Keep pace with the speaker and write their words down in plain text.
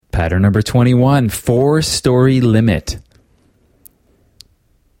Pattern number 21, 4-story limit.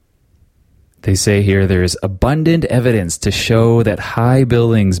 They say here there's abundant evidence to show that high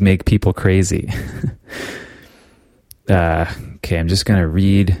buildings make people crazy. Okay, I'm just going to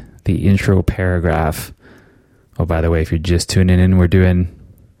read the intro paragraph. Oh, by the way, if you're just tuning in, we're doing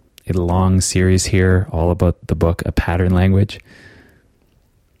a long series here all about the book, A Pattern Language.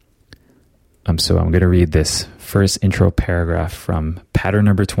 So I'm going to read this first intro paragraph from Pattern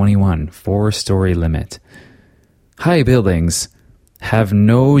number 21, 4-story limit. High buildings have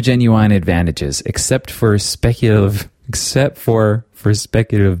no genuine advantages except for speculative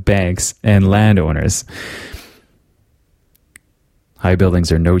banks and landowners. High buildings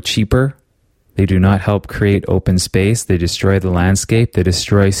are no cheaper. They do not help create open space. They destroy the landscape. They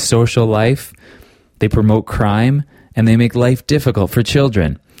destroy social life. They promote crime, and they make life difficult for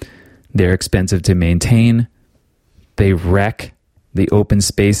children. They're expensive to maintain. They wreck the open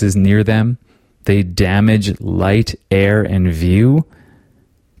spaces near them. They damage light, air, and view.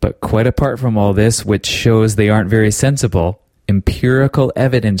 But quite apart from all this, which shows they aren't very sensible, empirical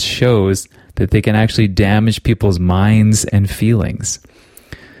evidence shows that they can actually damage people's minds and feelings.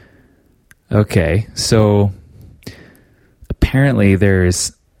 Okay, so apparently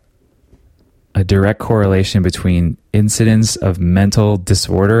there's a direct correlation between incidents of mental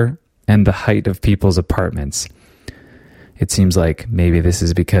disorder and the height of people's apartments. It seems like maybe this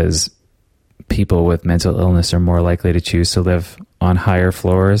is because people with mental illness are more likely to choose to live on higher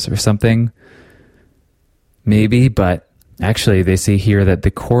floors or something. Maybe, but actually they say here that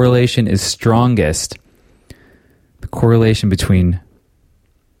the correlation is strongest. The correlation between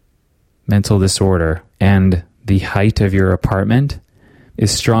mental disorder and the height of your apartment is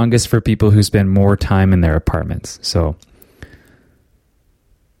strongest for people who spend more time in their apartments. So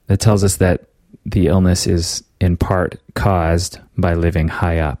that tells us that the illness is in part caused by living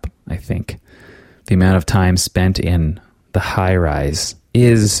high up, I think. The amount of time spent in the high rise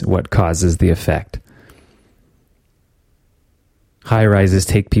is what causes the effect. High rises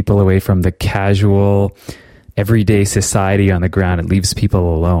take people away from the casual, everyday society on the ground. It leaves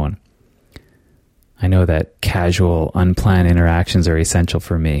people alone. I know that casual, unplanned interactions are essential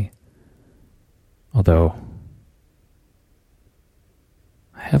for me. Although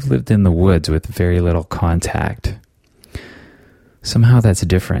I have lived in the woods with very little contact. Somehow that's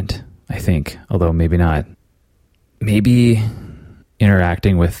different, I think, although maybe not. Maybe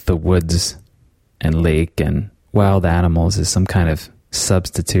interacting with the woods and lake and wild animals is some kind of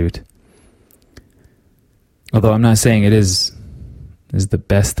substitute. Although I'm not saying it is the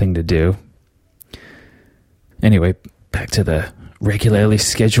best thing to do. Anyway, back to the regularly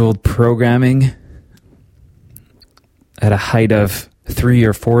scheduled programming. At a height of 3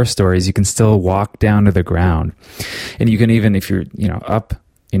 or 4 stories, you can still walk down to the ground. And you can even, if you're, up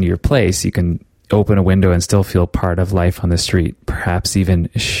in your place, you can open a window and still feel part of life on the street. Perhaps even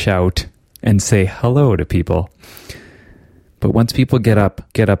shout and say hello to people. But once people get up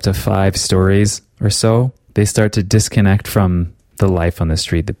to 5 stories or so, they start to disconnect from the life on the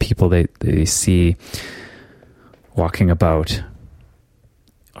street, the people they see walking about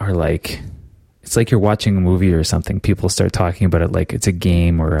are like, it's like you're watching a movie or something. People start talking about it like it's a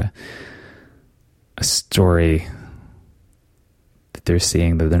game or a story that they're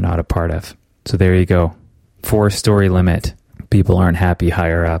seeing that they're not a part of. So there you go. 4-story limit. People aren't happy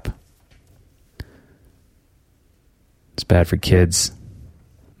higher up. It's bad for kids.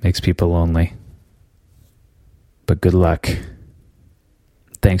 Makes people lonely. But good luck.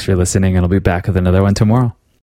 Thanks for listening, and I'll be back with another one tomorrow.